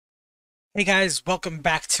Hey guys, welcome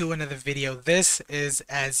back to another video. This is,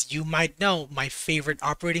 as you might know, my favorite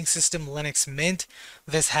operating system, Linux Mint.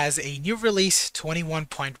 This has a new release,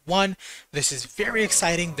 21.1. This is very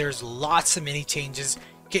exciting. There's lots of many changes.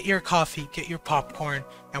 Get your coffee, get your popcorn,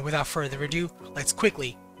 and without further ado, let's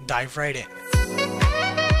quickly dive right in.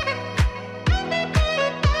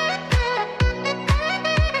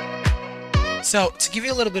 So, to give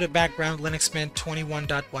you a little bit of background, Linux Mint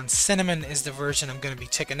 21.1 Cinnamon is the version I'm going to be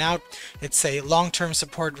checking out. It's a long-term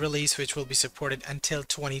support release which will be supported until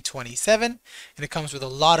 2027, and it comes with a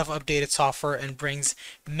lot of updated software and brings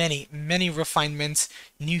many refinements,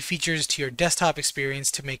 new features to your desktop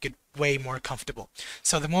experience to make it way more comfortable.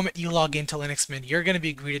 So the moment you log into Linux Mint, you're going to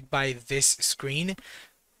be greeted by this screen.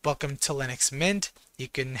 Welcome to Linux Mint. You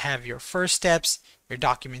can have your first steps, your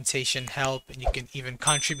documentation, help, and you can even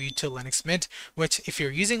contribute to Linux Mint, which if you're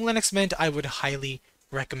using Linux Mint, I would highly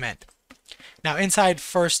recommend. Now inside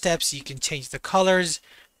first steps, you can change the colors.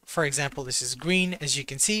 For example, this is green. As you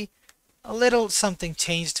can see, a little something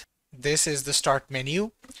changed. This is the start menu.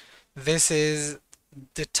 This is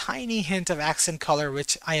the tiny hint of accent color,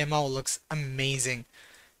 which IMO looks amazing.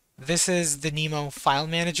 This is the Nemo file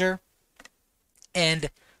manager. And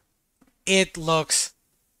it looks,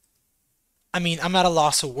 I'm at a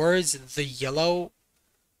loss of words. The yellow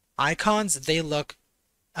icons, they look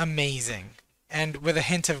amazing. And with a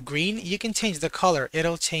hint of green, you can change the color.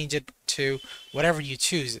 It'll change it to whatever you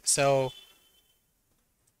choose. So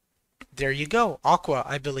there you go, aqua,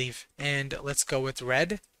 I believe. And let's go with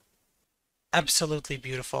red. Absolutely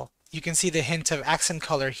beautiful. You can see the hint of accent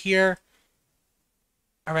color here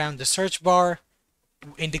around the search bar,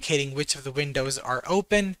 indicating which of the windows are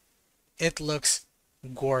open. It looks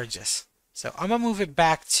gorgeous. So I'm gonna move it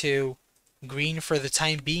back to green for the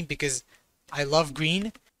time being because I love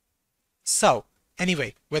green. So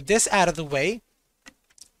anyway, with this out of the way,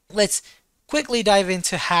 let's quickly dive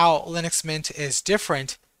into how Linux Mint is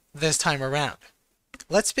different this time around.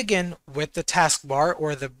 Let's begin with the taskbar,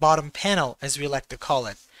 or the bottom panel as we like to call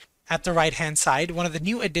it. At the right hand side, one of the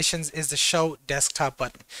new additions is the Show Desktop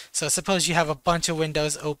button. So suppose you have a bunch of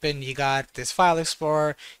windows open, you got this File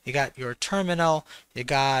Explorer, you got your terminal, you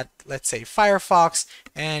got, let's say, Firefox,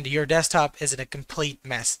 and your desktop is in a complete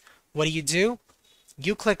mess. What do?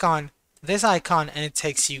 You click on this icon and it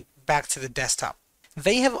takes you back to the desktop.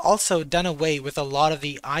 They have also done away with a lot of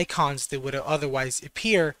the icons that would otherwise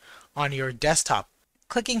appear on your desktop.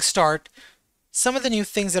 Clicking Start, some of the new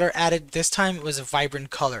things that are added this time was vibrant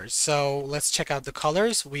colors. So let's check out the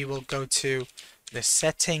colors. We will go to the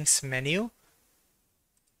settings menu,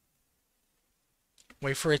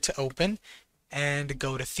 wait for it to open, and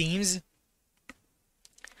go to themes.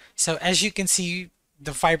 So as you can see,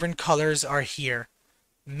 the vibrant colors are here.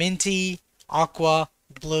 Minty, aqua,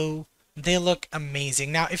 blue, they look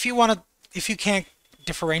amazing. Now if you can't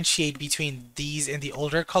differentiate between these and the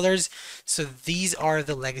older colors, so these are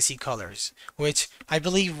the legacy colors, which I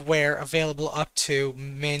believe were available up to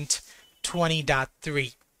Mint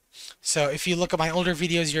 20.3. So if you look at my older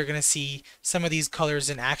videos, you're going to see some of these colors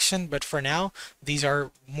in action, but for now these are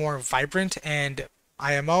more vibrant, and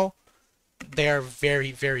IMO, they are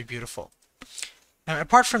very beautiful. Now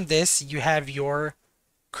apart from this, you have your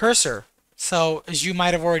cursor. So as you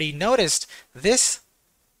might have already noticed, this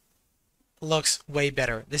looks way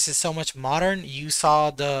better. This is so much modern. You saw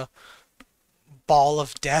the ball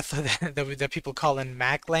of death that people call in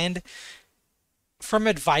Macland. From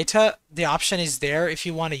Advaita, the option is there if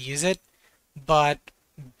you want to use it, but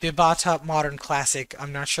Bibata Modern Classic,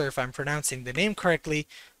 I'm not sure if I'm pronouncing the name correctly,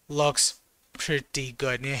 looks pretty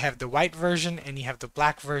good. And you have the white version and you have the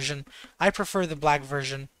black version. I prefer the black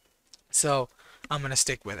version, so I'm gonna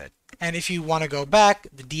stick with it. And if you want to go back,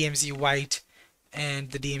 the DMZ white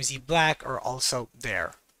and the DMZ black are also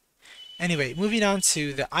there. Anyway, moving on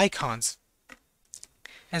to the icons.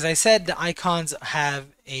 As I said, the icons have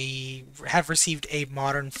received a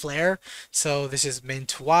modern flair. So this is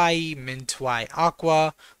Mint Y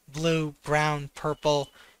Aqua, blue, brown, purple.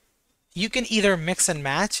 You can either mix and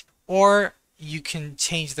match, or you can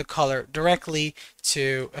change the color directly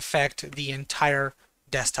to affect the entire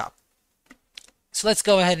desktop. So let's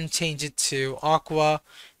go ahead and change it to aqua.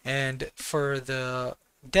 And for the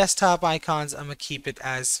desktop icons, I'm gonna keep it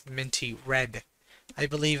as minty red. I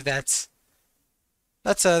believe that's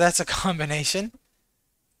a combination.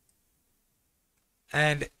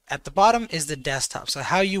 And at the bottom is the desktop. So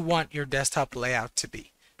how you want your desktop layout to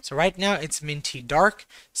be. So right now it's minty dark.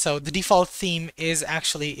 So the default theme is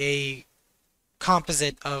actually a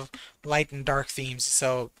composite of light and dark themes.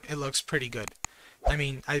 So it looks pretty good.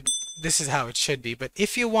 This is how it should be. But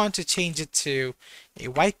if you want to change it to a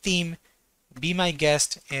white theme, be my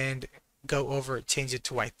guest and go over, change it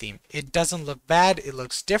to white theme. It doesn't look bad, it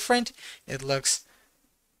looks different, it looks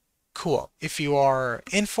cool. If you are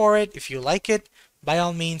in for it, if you like it, by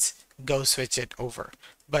all means, go switch it over.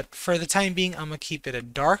 But for the time being, I'm gonna keep it a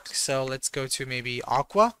dark, so let's go to maybe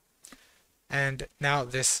aqua. And now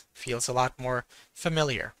this feels a lot more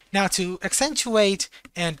familiar. Now to accentuate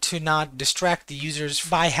and to not distract the users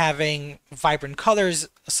by having vibrant colors,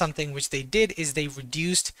 something which they did is they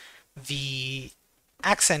reduced the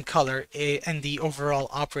accent color and the overall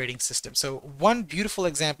operating system. So one beautiful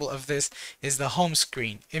example of this is the home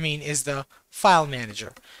screen. Is the file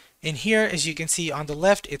manager. In here, as you can see on the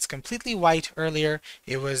left, it's completely white. Earlier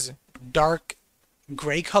it was dark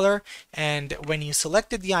gray color, and when you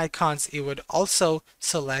selected the icons, it would also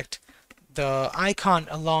select the icon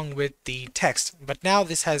along with the text. But now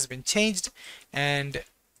this has been changed, and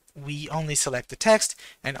we only select the text.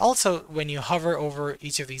 And also, when you hover over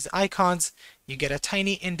each of these icons, you get a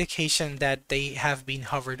tiny indication that they have been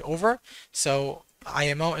hovered over. So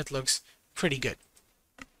IMO, it looks pretty good.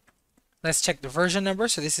 Let's check the version number.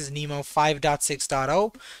 So this is Nemo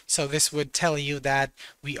 5.6.0. So this would tell you that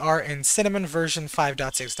we are in Cinnamon version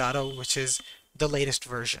 5.6.0, which is the latest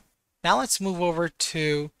version. Now let's move over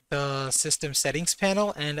to the system settings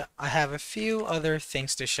panel, and I have a few other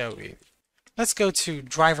things to show you. Let's go to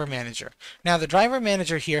Driver Manager. Now the Driver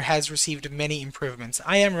Manager here has received many improvements.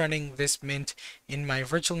 I am running this Mint in my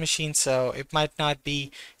virtual machine, so it might not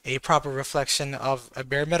be a proper reflection of a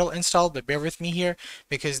bare metal install, but bear with me here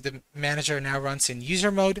because the manager now runs in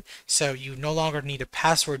user mode, so you no longer need a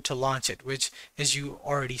password to launch it, which, as you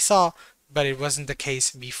already saw, but it wasn't the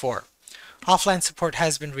case before. Offline support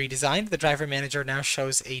has been redesigned. The Driver Manager now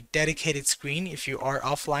shows a dedicated screen if you are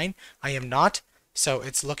offline. I am not. So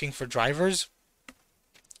it's looking for drivers,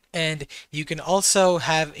 and you can also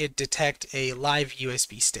have it detect a live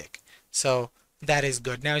USB stick. So that is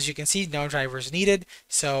good. Now, as you can see, no drivers needed,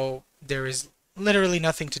 so there is literally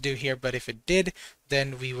nothing to do here, but if it did,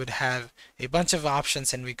 then we would have a bunch of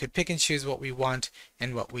options and we could pick and choose what we want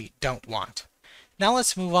and what we don't want. Now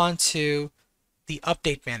let's move on to the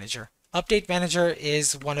Update Manager. Update Manager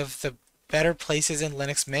is one of the better places in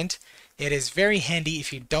Linux Mint. It is very handy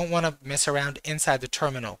if you don't want to mess around inside the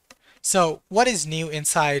terminal. So what is new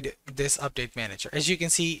inside this Update Manager? As you can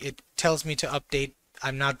see, it tells me to update.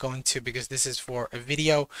 I'm not going to because this is for a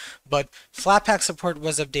video, but Flatpak support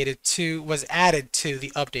was added to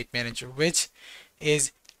the Update Manager, which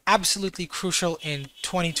is absolutely crucial in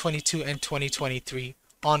 2022 and 2023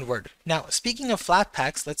 onward. Now, speaking of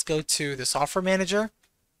Flatpaks, let's go to the Software Manager.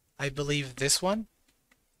 I believe this one.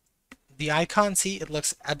 The icon, see, it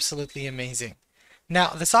looks absolutely amazing. Now,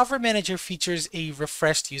 the Software Manager features a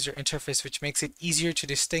refreshed user interface, which makes it easier to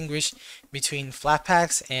distinguish between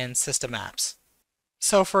Flatpaks and system apps.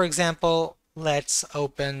 So, for example, let's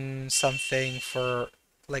open something for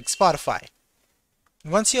like Spotify.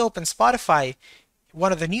 Once you open Spotify,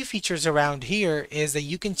 one of the new features around here is that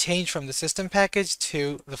you can change from the system package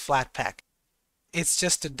to the Flatpak. It's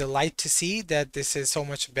just a delight to see that this is so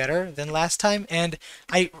much better than last time, and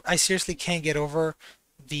I seriously can't get over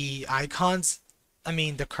the icons.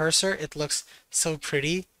 The cursor, it looks so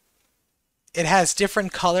pretty. It has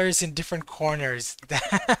different colors in different corners.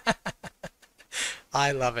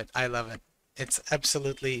 I love it. I love it. It's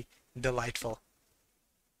absolutely delightful.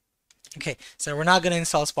 Okay, so we're not going to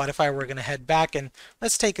install Spotify. We're going to head back and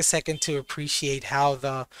let's take a second to appreciate how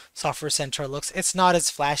the Software Center looks. It's not as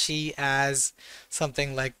flashy as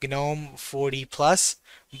something like GNOME 40 Plus,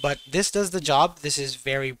 but this does the job. This is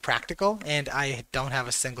very practical and I don't have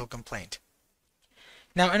a single complaint.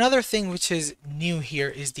 Now, another thing which is new here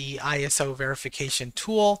is the ISO verification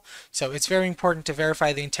tool. So it's very important to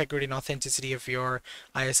verify the integrity and authenticity of your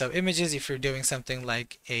ISO images if you're doing something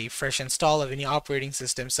like a fresh install of any operating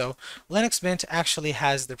system. So Linux Mint actually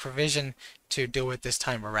has the provision to do it this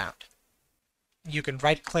time around. You can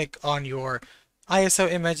right-click on your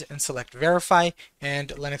ISO image and select verify, and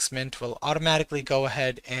Linux Mint will automatically go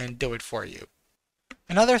ahead and do it for you.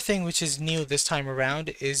 Another thing which is new this time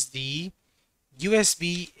around is the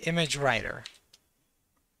USB image writer.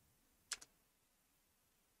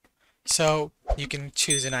 So you can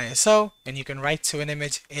choose an ISO and you can write to an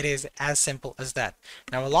image. It is as simple as that.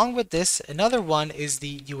 Now, along with this, another one is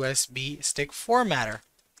the USB stick formatter.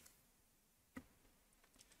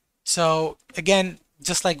 So again,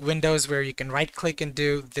 just like Windows, where you can right click and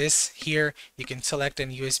do this here, you can select an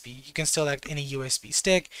USB. You can select any USB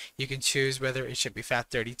stick. You can choose whether it should be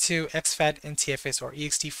FAT32, exFAT, NTFS, or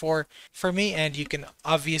ext4 for me, and you can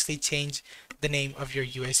obviously change the name of your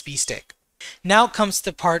USB stick. Now comes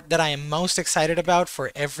the part that I am most excited about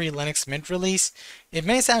for every Linux Mint release. It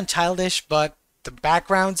may sound childish, but the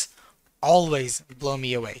backgrounds always blow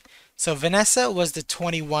me away. So Vanessa was the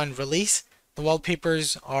 21 release. The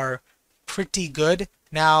wallpapers are pretty good.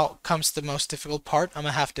 Now comes the most difficult part. I'm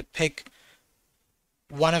gonna have to pick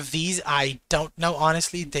one of these. I don't know,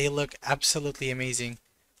 honestly. They look absolutely amazing.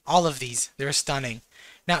 All of these, they're stunning.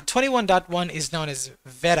 Now 21.1 is known as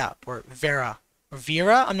Vera or Vera or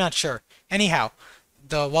Vera, I'm not sure. Anyhow,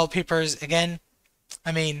 the wallpapers again,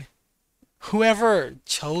 I mean, whoever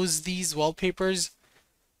chose these wallpapers,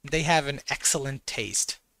 they have an excellent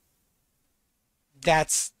taste.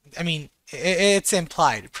 I mean, it's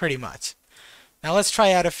implied pretty much. Now let's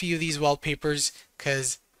try out a few of these wallpapers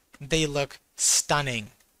because they look stunning.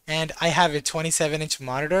 And I have a 27-inch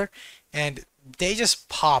monitor and they just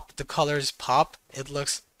pop. The colors pop. It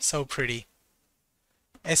looks so pretty.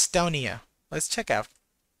 Estonia. Let's check out.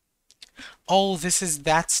 Oh, this is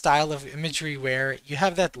that style of imagery where you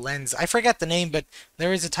have that lens. I forget the name, but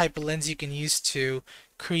there is a type of lens you can use to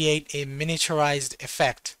create a miniaturized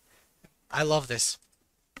effect. I love this.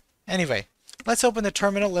 Anyway, let's open the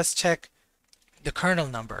terminal. Let's check the kernel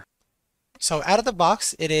number. So out of the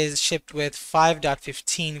box, it is shipped with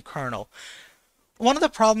 5.15 kernel. One of the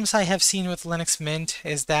problems I have seen with Linux Mint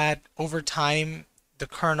is that over time, the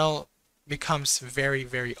kernel becomes very,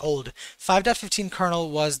 very old. 5.15 kernel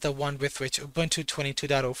was the one with which Ubuntu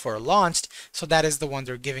 22.04 launched, so that is the one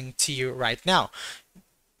they're giving to you right now.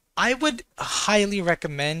 I would highly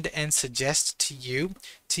recommend and suggest to you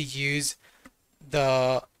to use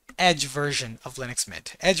the Edge version of Linux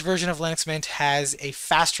Mint. Edge version of Linux Mint has a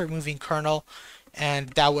faster moving kernel, and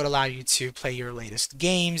that would allow you to play your latest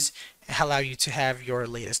games, allow you to have your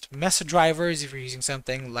latest message drivers if you're using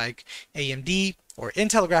something like AMD or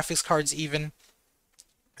Intel graphics cards even.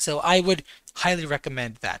 So I would highly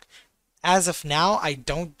recommend that. As of now, I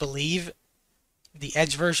don't believe the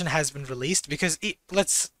Edge version has been released because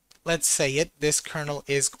let's say it, this kernel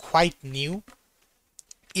is quite new.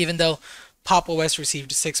 Even though Pop! OS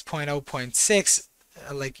received 6.0.6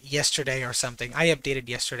 like yesterday or something. I updated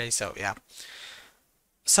yesterday, so yeah.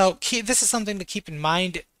 So this is something to keep in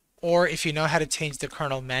mind, or if you know how to change the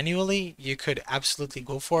kernel manually, you could absolutely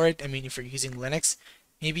go for it. I mean, if you're using Linux,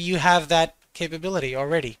 maybe you have that capability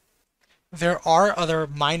already. There are other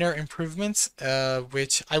minor improvements,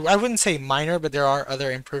 which I wouldn't say minor, but there are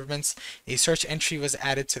other improvements. A search entry was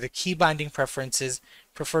added to the key binding preferences.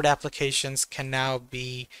 Preferred applications can now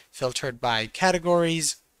be filtered by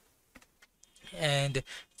categories. And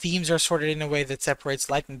themes are sorted in a way that separates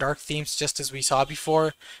light and dark themes, just as we saw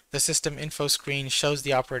before. The system info screen shows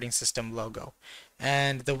the operating system logo.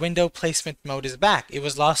 And the window placement mode is back. It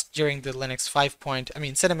was lost during the Linux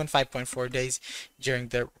Cinnamon 5.4 days during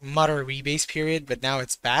the Mutter rebase period, but now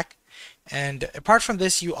it's back. And apart from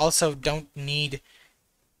this, you also don't need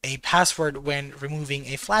a password when removing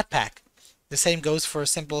a Flatpak. The same goes for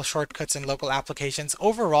simple shortcuts and local applications.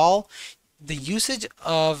 Overall, the usage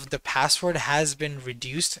of the password has been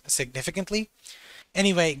reduced significantly.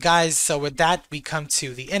 Anyway, guys, so with that, we come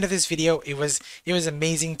to the end of this video. It was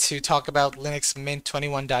amazing to talk about Linux Mint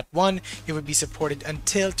 21.1. It would be supported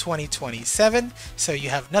until 2027, so you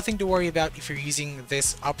have nothing to worry about if you're using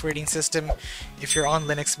this operating system. If you're on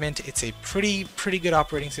Linux Mint, it's a pretty good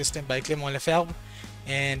operating system by Clément Lefebvre.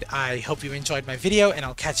 And I hope you enjoyed my video, and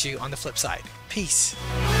I'll catch you on the flip side. Peace.